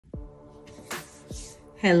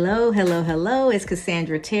Hello, hello, hello. It's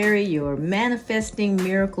Cassandra Terry, your manifesting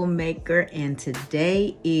miracle maker, and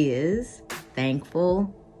today is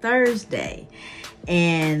Thankful Thursday.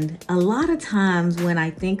 And a lot of times when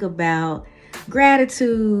I think about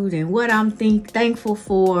gratitude and what I'm thankful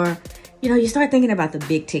for, you start thinking about the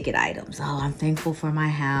big ticket items. Oh, I'm thankful for my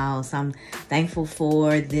house. I'm thankful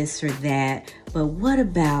for this or that. But what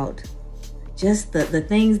about just the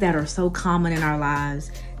things that are so common in our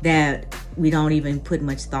lives that we don't even put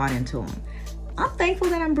much thought into them? I'm thankful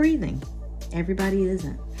that I'm breathing. Everybody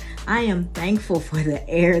isn't. I am thankful for the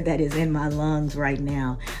air that is in my lungs right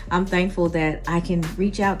now. I'm thankful that I can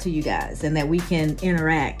reach out to you guys and that we can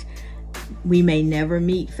interact. We may never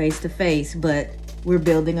meet face to face, but we're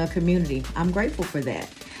building a community. I'm grateful for that.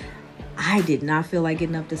 I did not feel like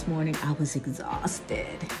getting up this morning. I was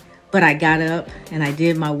exhausted. But I got up and I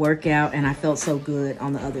did my workout and I felt so good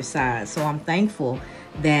on the other side. So I'm thankful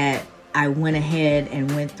that I went ahead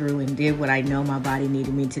and went through and did what I know my body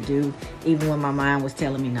needed me to do, even when my mind was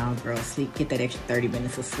telling me, no, girl, sleep, get that extra 30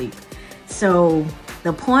 minutes of sleep. So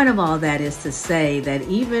the point of all that is to say that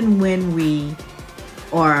even when we,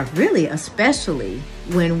 or really especially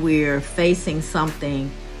when we're facing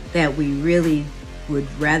something that we really would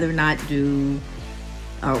rather not do,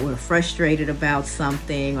 or we're frustrated about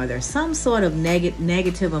something, or there's some sort of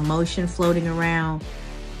negative emotion floating around,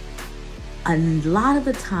 a lot of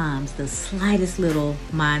the times the slightest little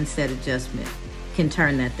mindset adjustment can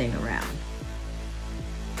turn that thing around.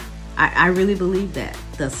 I really believe that.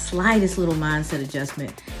 The slightest little mindset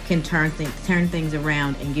adjustment can turn things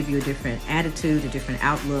around and give you a different attitude, a different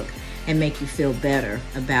outlook, and make you feel better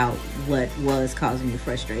about what was causing you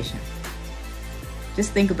frustration.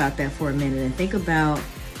 Just think about that for a minute and think about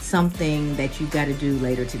something that you've got to do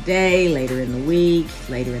later today, later in the week,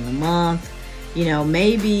 later in the month.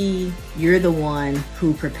 Maybe you're the one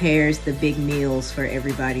who prepares the big meals for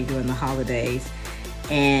everybody during the holidays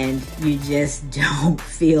and you just don't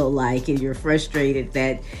feel like it. You're frustrated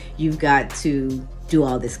that you've got to do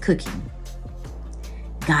all this cooking.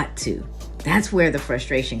 Got to. That's where the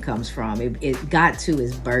frustration comes from. It got to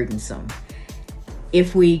is burdensome.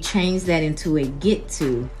 If we change that into a get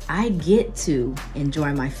to, I get to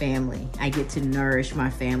enjoy my family. I get to nourish my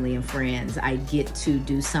family and friends. I get to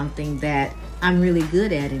do something that I'm really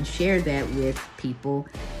good at and share that with people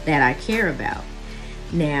that I care about.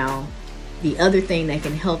 Now, the other thing that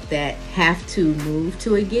can help that have to move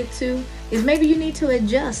to a get to is maybe you need to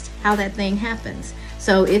adjust how that thing happens.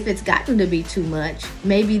 So if it's gotten to be too much,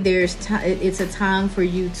 maybe it's a time for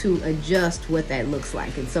you to adjust what that looks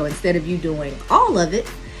like. And so instead of you doing all of it,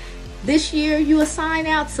 this year you assign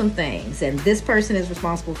out some things, and this person is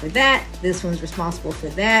responsible for that, this one's responsible for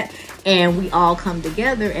that, and we all come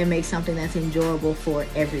together and make something that's enjoyable for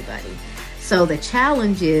everybody. So the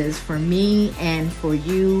challenge is for me and for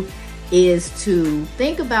you is to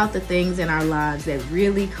think about the things in our lives that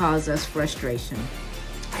really cause us frustration.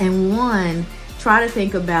 And one, try to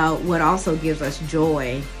think about what also gives us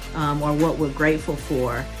joy, or what we're grateful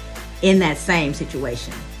for in that same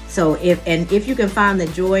situation. So if you can find the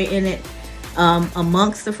joy in it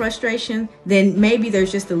amongst the frustration, then maybe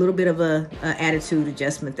there's just a little bit of a attitude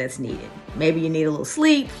adjustment that's needed. Maybe you need a little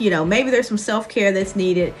sleep, maybe there's some self-care that's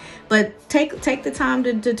needed, but take the time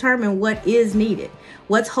to determine what is needed.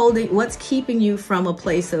 What's keeping you from a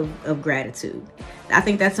place of gratitude. I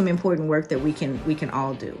think that's some important work that we can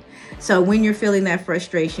all do. So when you're feeling that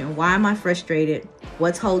frustration, why am I frustrated?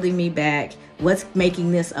 What's holding me back? What's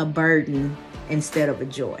making this a burden instead of a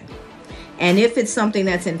joy? And if it's something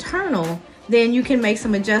that's internal, then you can make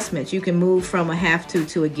some adjustments. You can move from a have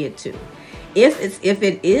to a get to. If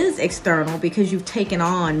it is external because you've taken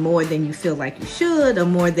on more than you feel like you should, or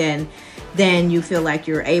more than you feel like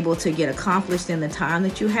you're able to get accomplished in the time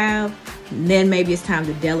that you have, then maybe it's time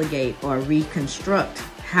to delegate or reconstruct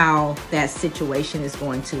how that situation is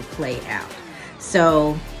going to play out.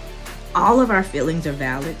 So all of our feelings are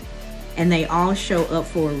valid and they all show up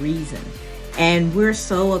for a reason. And we're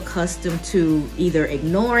so accustomed to either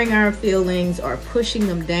ignoring our feelings or pushing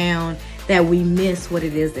them down that we miss what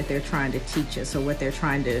it is that they're trying to teach us, or what they're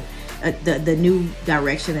trying to, the new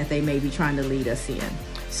direction that they may be trying to lead us in.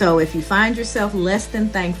 So if you find yourself less than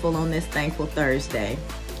thankful on this Thankful Thursday,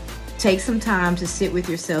 take some time to sit with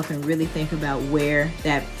yourself and really think about where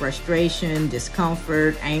that frustration,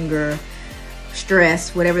 discomfort, anger,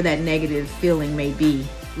 stress, whatever that negative feeling may be,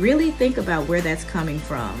 really think about where that's coming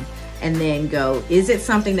from. And then go, is it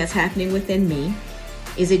something that's happening within me?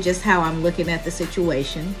 Is it just how I'm looking at the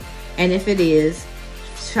situation? And if it is,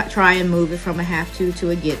 try and move it from a have to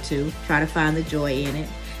a get to. Try to find the joy in it.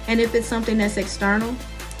 And if it's something that's external,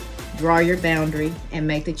 draw your boundary, and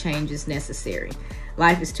make the changes necessary.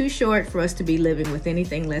 Life is too short for us to be living with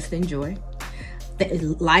anything less than joy.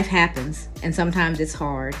 Life happens, and sometimes it's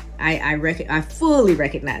hard. I fully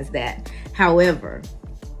recognize that. However,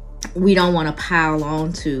 we don't want to pile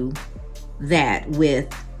on to that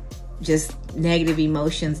with just negative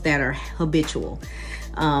emotions that are habitual.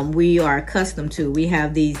 We are accustomed to. We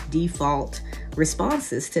have these default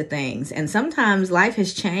responses to things, and sometimes life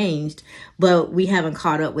has changed, but we haven't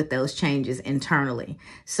caught up with those changes internally.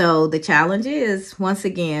 So the challenge is, once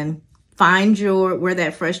again, find where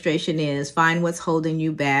that frustration is, find what's holding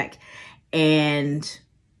you back, and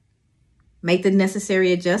make the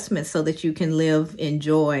necessary adjustments so that you can live in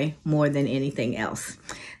joy more than anything else.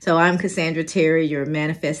 So I'm Cassandra Terry, your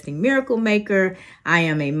manifesting miracle maker. I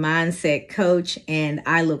am a mindset coach, and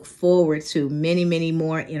I look forward to many, many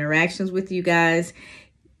more interactions with you guys.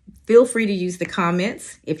 Feel free to use the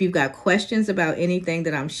comments if you've got questions about anything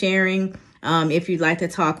that I'm sharing. If you'd like to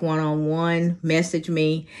talk one-on-one, message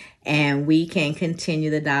me and we can continue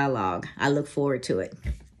the dialogue. I look forward to it.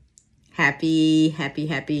 Happy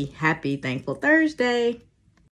Thankful Thursday.